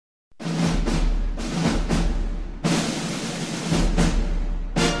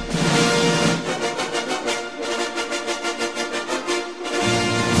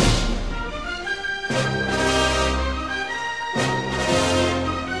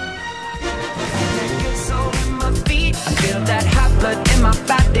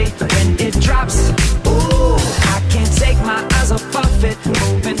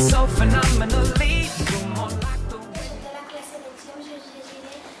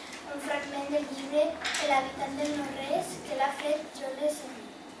del llibre L'habitant del no-res, que l'ha fet Joles.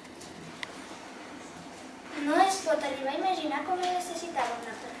 No es pot arribar a imaginar com necessitava un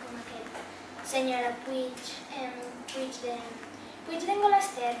actor com aquest. Senyora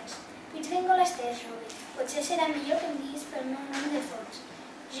Puigdengo-Lasters, Rubi. Potser serà millor que em diguis pel meu nom de fons.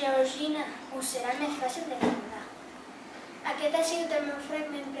 Georgina, us serà més fàcil de recordar. Aquest ha sigut el meu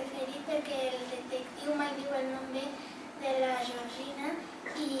fragment preferit perquè el detectiu mai diu el nom bé de la Georgina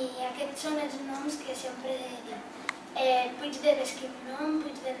i aquests són els noms que sempre diu. Puig de l'esquimnom,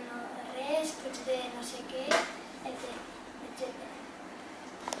 puig del no-res, puig de no sé què, etc.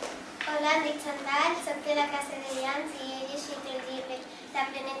 Hola, em dic Chantal, soc de la classe de Llans i he llegit el llibre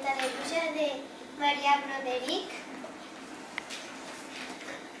L'aprenenta de bruixa de Maria Broderick.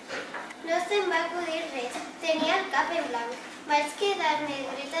 No se'm va acudir res, tenia el cap en blanc. Vaig quedar-me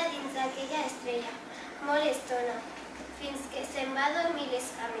dreta dins d'aquella estrella, molt estona, fins que se'm va dormir les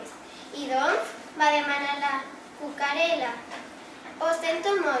cames. I doncs va demanar la cucarela. Ho sento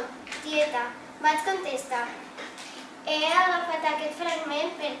molt, tieta, vaig contestar. He agafat aquest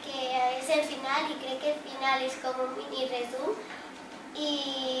fragment perquè és el final i crec que el final és com un mini resum i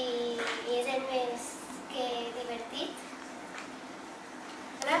és el més que divertit.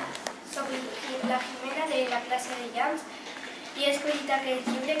 Hola, soc la Jimena de la classe de Llams i he escollit aquest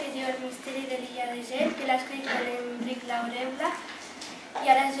llibre que es diu El misteri de l'illa de Gel, que l'ha escrit l'Enric Laurebla, i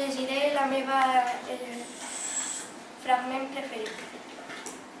ara us llegiré la meva fragment preferit.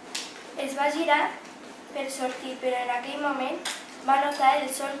 Es va girar per sortir, però en aquell moment va notar el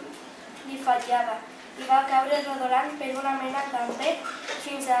sol li fallava i va caure rodolant per una mena d'ambret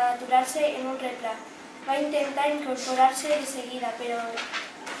fins a aturar-se en un replà. Va intentar incorporar-se de seguida, però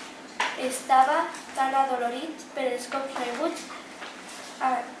estava tan adolorit per els cops rebuts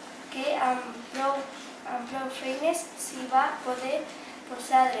que amb prou feines s'hi va poder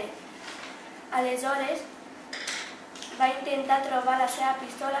posar dret. Aleshores va intentar trobar la seva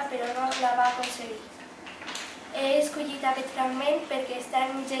pistola, però no la va aconseguir. He escollit aquest fragment perquè està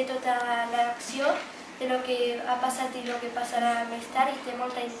enmig de tota l'acció de lo que ha passat i el que passarà més tard i té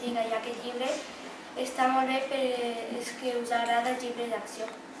molta intriga i aquest llibre està molt bé per els que us agrada el llibre d'acció.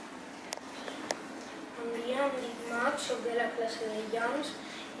 Bon dia, em dic Max, soc de la classe de Llams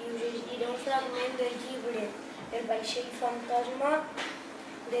i us llegiré un fragment del llibre El vaixell fantasma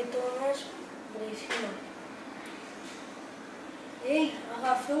de Thomas Bresina. Ei,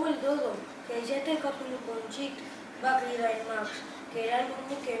 agafeu el dodo, que ja té cap encongit, va cridar el Max, que era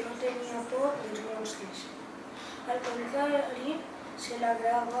l'únic que no tenia por dels monstres. Al contrari, se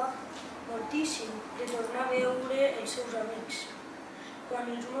l'agradava moltíssim de tornar a veure els seus amics. Quan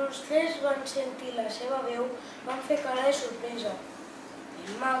els monstres van sentir la seva veu, van fer cara de sorpresa.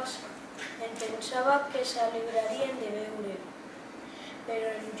 El Max en pensava que s'alegrarien de veure'l. Però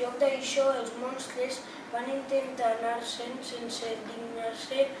en lloc d'això, els monstres van intentar anar-se'n sense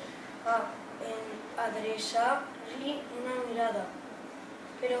dignar-se a adreçar-li una mirada.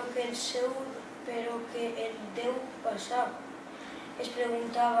 Però què el deu passar? Es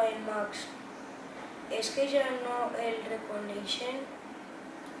preguntava el Max. És que ja no el reconeixen?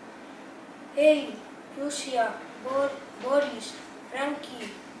 Ei, Lúcia, Boris, Frankie,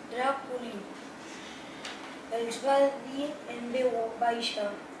 Dràculi, els va dir en veu baixa.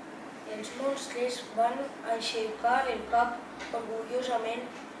 Els monstres van aixecar el cap orgullosament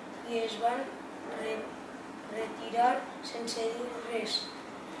i es van retirar sense dir res,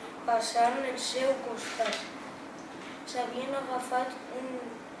 passant al seu costat. S'havien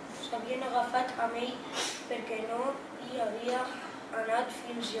agafat amb ell perquè no hi havia anat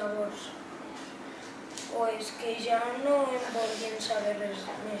fins llavors. O és que ja no en volien saber res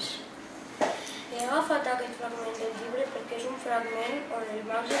més. He agafat aquest fragment del llibre perquè és un fragment on el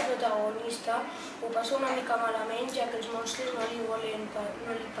Max, el protagonista, ho passa una mica malament ja que els monstres no li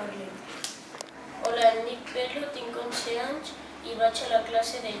parlen. Hola, em dic Pedro, tinc 11 anys i vaig a la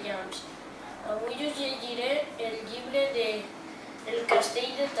classe de Llams. Avui us llegiré el llibre de El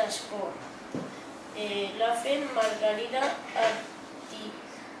castell de Tascor. L'ha fet Margarida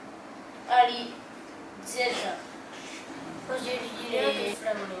Aritzeta. Us llegiré aquest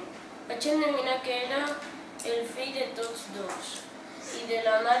fragment. Vaig endevinar que era el fill de tots dos, i de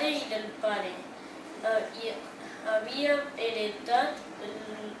la mare i del pare. Havia heretat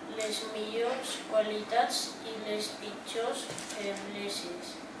les millors qualitats i les pitjors febleses,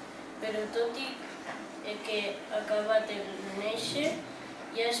 però tot i que acabat de néixer,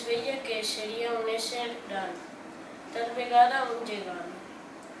 ja es veia que seria un ésser gran, tal vegada un gegant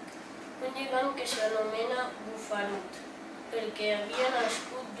que s'anomena Bufarut, perquè havia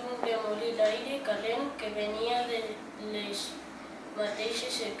nascut d'un remolí d'aire calent que venia de les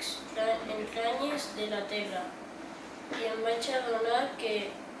mateixes entranyes de la terra, i em vaig adonar que,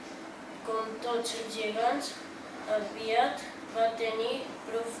 com tots els gegants, aviat va tenir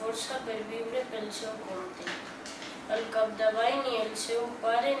prou força per viure pel seu compte. Al capdavall ni el seu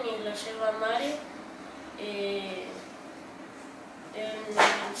pare ni la seva mare, en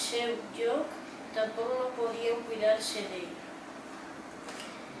el seu lloc, tampoc no podien cuidar-se d'ell.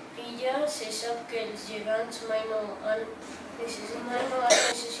 I ja se sap que els gegants mai no han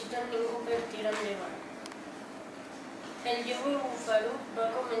necessitat ningú per tirar endavant. El jove bufarut va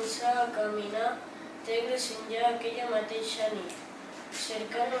començar a caminar tegres enllà aquella mateixa nit,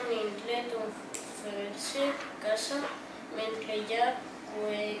 cercant un indret on fer-se casa mentre ja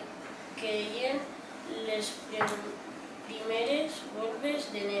queien les primeres volves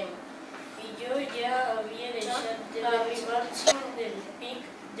de neu. I jo ja havia deixat d'arribar al cim del pic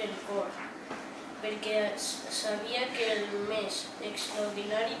del cor, perquè sabia que el més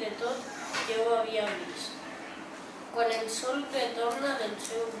extraordinari de tot ja ho havia vist. Quan el sol retorna del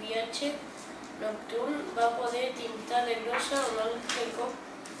seu viatge nocturn, va poder tintar de grossa un altre cop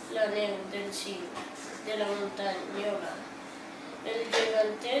la neu del cim de la muntanyola. El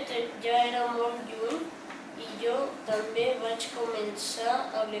gegantet ja era molt lluny i jo també vaig començar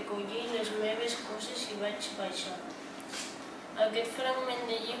a recollir les meves coses i vaig baixar. Aquest fragment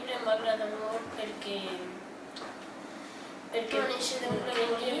de llibre m'ha agradat molt perquè va néixer d'un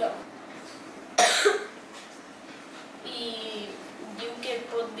recollir i diu que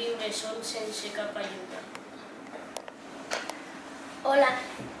pot viure sol sense cap ajuda. Hola,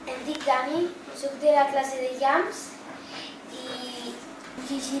 em dic Dani, soc de la classe de Llams i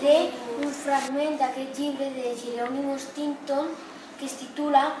llegiré un fragment d'aquest llibre de Jeremy Stinton que es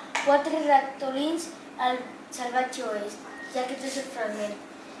titula 4 ratolins al salvatge oest. I aquest és el fragment.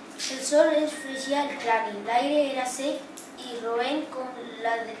 El sol es fregia el crani, l'aire era sec i roent com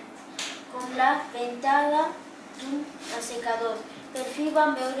la ventada d'un assecador. Per fi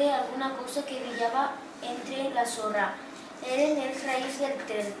vam veure alguna cosa que brillava entre la sorra. Eren els raïls del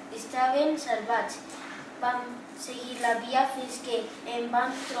tren, estaven salvats. Vam seguir la via fins que em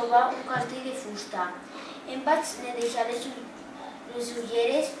vam trobar un castell de fusta. Em vaig netejar les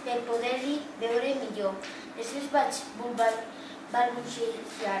ulleres per poder-hi veure millor. Després vaig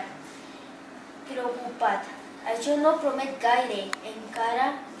balbucejar, preocupat. Això no promet gaire, encara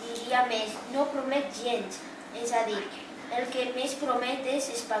diria més, no promet gens. És a dir, el que més promet és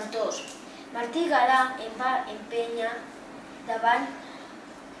espantós. Martí Galà em va empènyer davant.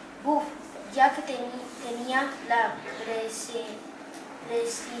 Buf, ja que tenia la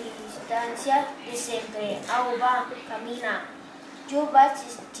resistència de sempre. Au, va, camina. Jo vaig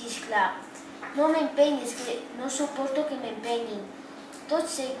xisclar. No m'empenyes, que no suporto que m'empenyin. Tot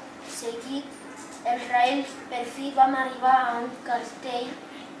seguit, el raïl per fi vam arribar a un castell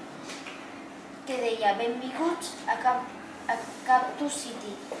que deia benvinguts a Cactus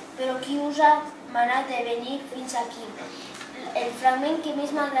City, però qui us ha manat de venir fins aquí? El fragment que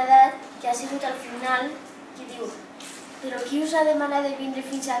més m'ha agradat, que ha sigut al final, que diu però qui us ha demanat de vindre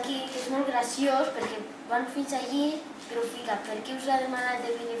fins aquí, que és molt graciós, perquè van fins allí, però fica, per què us ha demanat de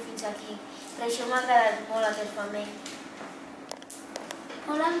venir fins aquí? Per això m'ha agradat molt aquest fragment.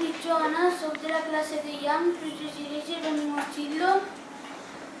 Hola, em dic Joana, soc de la classe de Llams, us llegiré Jeremy Stinton,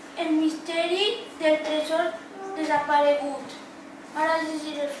 El misteri del tresor desaparegut. Ara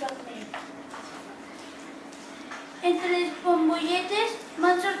llegiré el fragment. Entre les bombolletes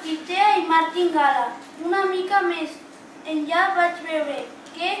van sortir Tea i Martin Gala. Una mica més enllà vaig veure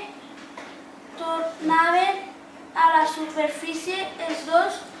que tornaven a la superfície els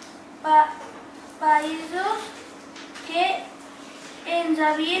dos països que ens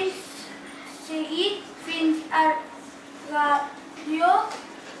havien seguit fins al galió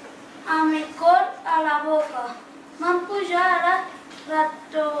amb el cor a la boca. Vam pujar a la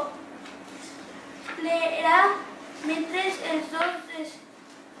ratolera mentre els dos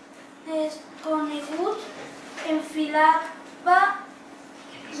desconeguts enfilaven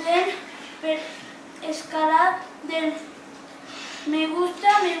per escalat del me gusta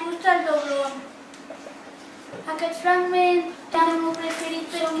el doblón. Aquest fragment era el meu preferit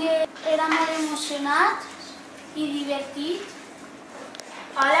perquè era molt emocionat i divertit.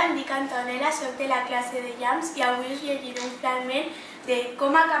 Hola, em dic Antonella, soc de la classe de Llams i avui us llegiré un fragment de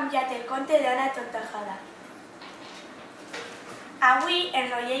com ha canviat el conte d'Anna Tortajada. Avui,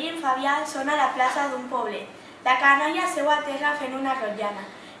 en Roger i en Fabià són a la plaça d'un poblet. La canalla seu a terra fent una rotllana.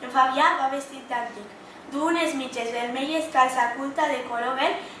 En Fabià va vestit d'antic. Du unes mitges vermelles, calça culta de color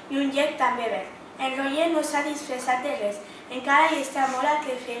verd i un llec també verd. En Roger no s'ha disfressat de res. Encara hi està molt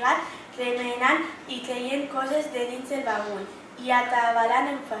atrefegat, remenant i creient coses de dins del bagul. i atabalant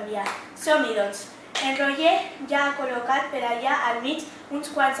en Fabià. Som-hi, doncs. En Roger ja ha col·locat per allà al mig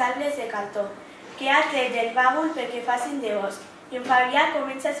uns quants arbres de cartó, que ha tret del bàgul perquè facin de bosc. I en Fabià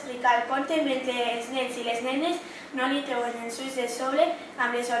comença a explicar el conte mentre els nens i les nenes no li treuen els ulls de sobre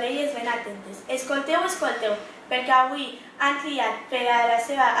amb les orelles ben atentes. Escolteu, escolteu, perquè avui han triat per a la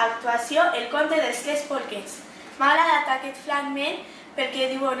seva actuació el conte dels tres porquets. M'ha agradat aquest fragment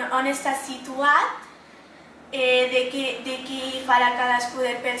perquè diuen on està situat, de qui farà cadascú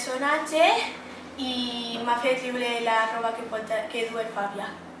del personatge i m'ha fet riure la roba que du el Fabià.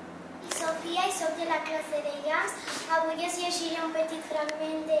 Sofia i soc de la classe de Llams. Avui us llegiré un petit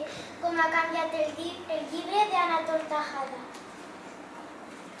fragment de com ha canviat el llibre d'Anna Tortajada.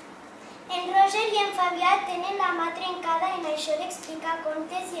 En Roger i en Fabià tenen la mà trencada en això d'explicar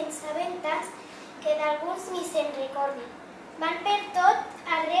contes i en saben tants que d'alguns ni se'n recorden. Van per tot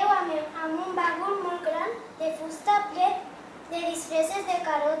arreu amb un bàgul molt gran de fusta ple de disfresses de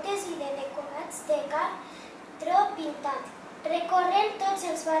carotes i de decorats de cartró pintat. Recorren tots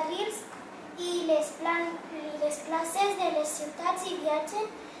els barrils i les places de les ciutats i viatgen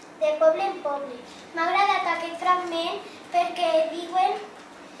de poble en poble. M'ha agradat aquest fragment perquè diuen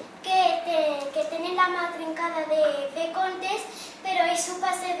que tenen la mà trencada de fer contes, però ells s'ho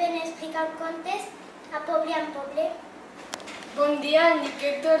passen ben explicant contes a poble en poble. Bon dia, em dic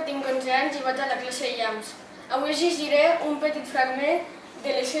Héctor, tinc 11 anys i vaig a la classe de Llams. Avui us llegiré un petit fragment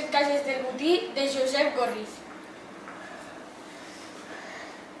de les 7 cases del botí de Josep Gorriz.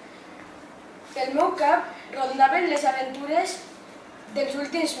 Pel meu cap rondaven les aventures dels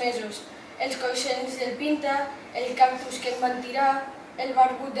últims mesos, els coixins del Pinta, el cactus que em van tirar, el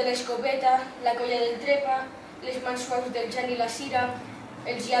barbut de l'escopeta, la colla del trepa, les mans suaus del Jan i la Cira,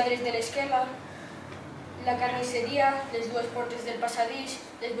 els lladres de l'esquela, la carnisseria, les dues portes del passadís,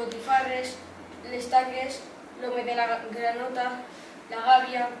 les botifarres, les taques, l'home de la granota, la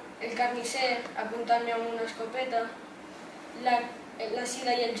gàbia, el carnisser apuntant-me amb una escopeta, la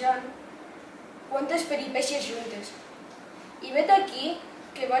Cira i el Jan. Quantes peripècies juntes. I vet aquí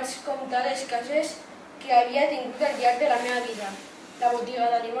que vaig comptar les cases que havia tingut al llarg de la meva vida. La botiga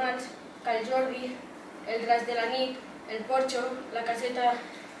d'animals, Cal Jordi, el ras de la nit, el porxo, la caseta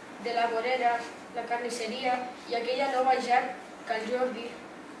de la vorera, la carnisseria i aquella nova llar, Cal Jordi.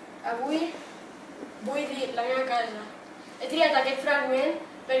 Avui vull dir la meva casa. He triat aquest fragment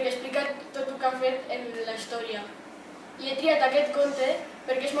perquè explica tot el que ha fet en la història. I he triat aquest conte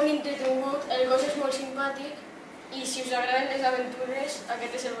perquè és molt entretingut, el gos és molt simpàtic i si us agraden les aventures,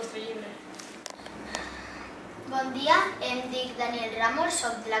 aquest és el vostre llibre. Bon dia, em dic Daniel Ramos,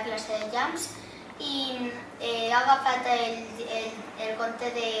 soc de la classe de Llams i he agafat el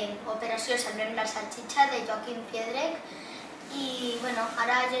conte d'Operació Salvem la Salxitxa de Joaquim Piedrech i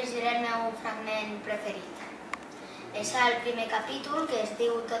ara llegiré el meu fragment preferit. És el primer capítol que es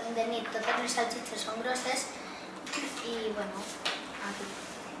diu De nit totes les salxitxes són grosses i aquí.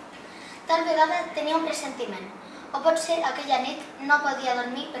 Tal vegada tenia un pressentiment, o potser aquella nit no podia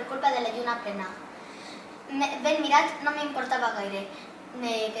dormir per culpa de la lluna plena. Ben mirat no m'importava gaire,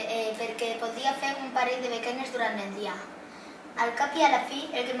 perquè podia fer un parell de bequeines durant el dia. Al cap i a la fi,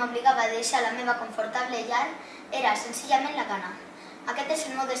 el que m'obligava a deixar la meva confortable llar era senzillament la gana. Aquest és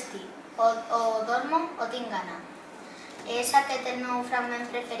el meu destí, o dormo o tinc gana. És aquest el meu fragment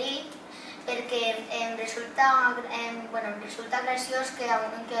preferit perquè em resulta graciós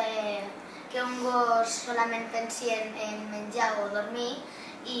que un gos solament pensi en menjar o dormir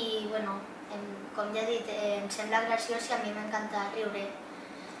i, com ja he dit, em sembla graciós i a mi m'encanta riure.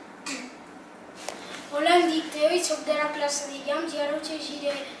 Hola, em dic Teo i soc de la classe de Llams i ara us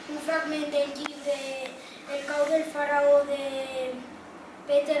llegiré un fragment del llibre El cau del faraó de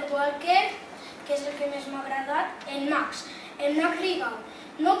Peter Walker, que és el que més m'ha agradat, el Max Rigau.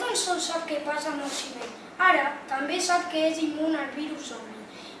 No tan sols sap què passa amb l'ociment, ara també sap que és immun al virus zombie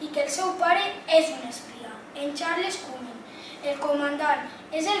i que el seu pare és un espia, en Charles Cumming. El comandant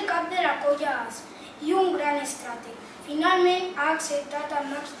és el cap de la colla As i un gran estrateg. Finalment ha acceptat el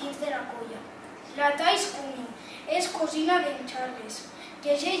Max dins de la colla. La Thais Cumming és cosina d'en Charles.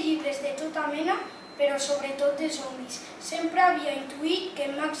 Llegeix llibres de tota mena, però sobretot de zombis. Sempre havia intuït que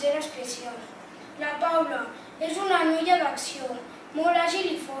en Max era especial. La Paula és una noia d'acció, molt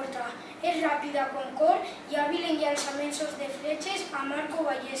àgil i forta. És ràpida com cor i hàbil en llançaments de fletxes amb arc o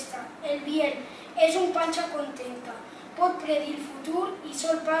ballesta. El Biel és un panxa contenta. Pot predir el futur i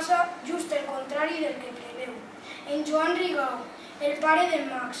sol passa just el contrari del que preveu. En Joan Rigau, el pare del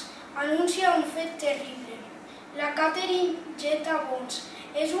Max, anuncia un fet terrible. La Catherine Zeta-Jones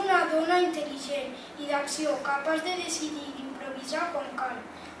és una dona intel·ligent i d'acció, capaç de decidir i improvisar quan cal.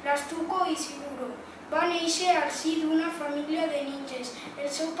 L'Estuco i Siguro, Va néixer al si d'una família de ninges. El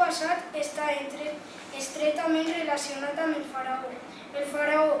seu passat està estretament relacionat amb el faraó. El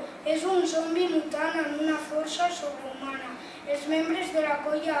faraó és un zombi mutant amb una força sobrehumana. Els membres de la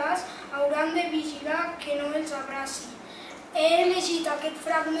colla As hauran de vigilar que no els abraci. He elegit aquest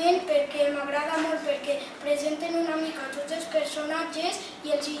fragment perquè m'agrada molt, perquè presenten una mica tots els personatges i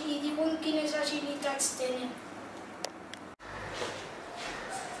els diuen quines agilitats tenen.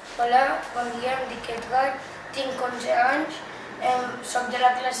 Hola, bon dia, em dic Edgar, tinc 11 anys, soc de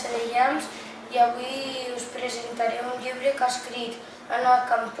la classe de Llengua i avui us presentaré un llibre que ha escrit Anna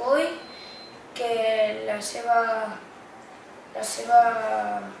Campoy, que la seva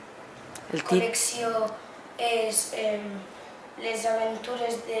col·lecció és Les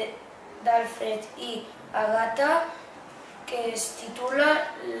aventures d'Alfred i Agatha, que es titula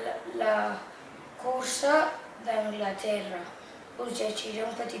La cursa d'Anglaterra. Us llegiré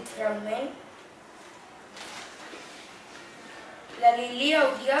un petit fragment. La Lily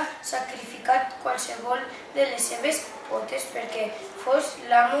hauria sacrificat qualsevol de les seves potes perquè fos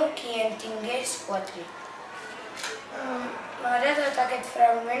l'amo qui en tingués 4. M'ha agradat aquest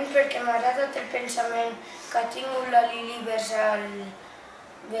fragment perquè m'ha agradat el pensament que ha tingut la Lily vers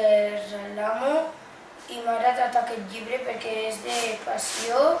l'amo i m'ha agradat aquest llibre perquè és de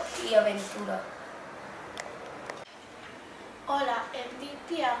passió i aventura. Hola, em dic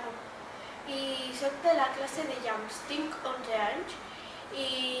Tiago i soc de la classe de Llengua. Tinc 11 anys i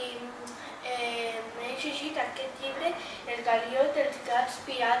m'he llegit aquest llibre, El galió dels gats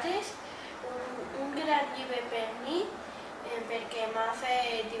pirates, un gran llibre per mi perquè m'ha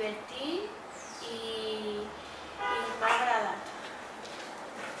fet divertir i m'ha agradat.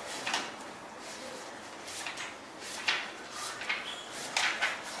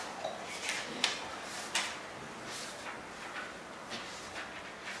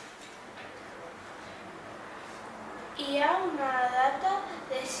 Hi ha una data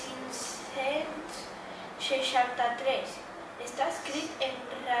de 563. Està escrit en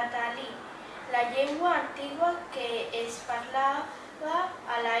ratalí, la llengua antigua que es parlava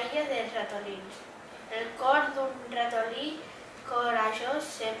a l'illa dels ratolins. El cor d'un ratolí corajós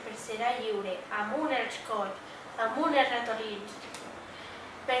sempre serà lliure. Amunt els cors, amunt els ratolins.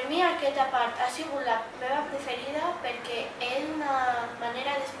 Per mi aquesta part ha sigut la meva preferida perquè és una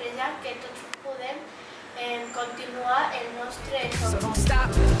manera d'expressar que tots podem continuar el nostre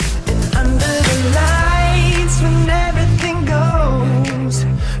somni.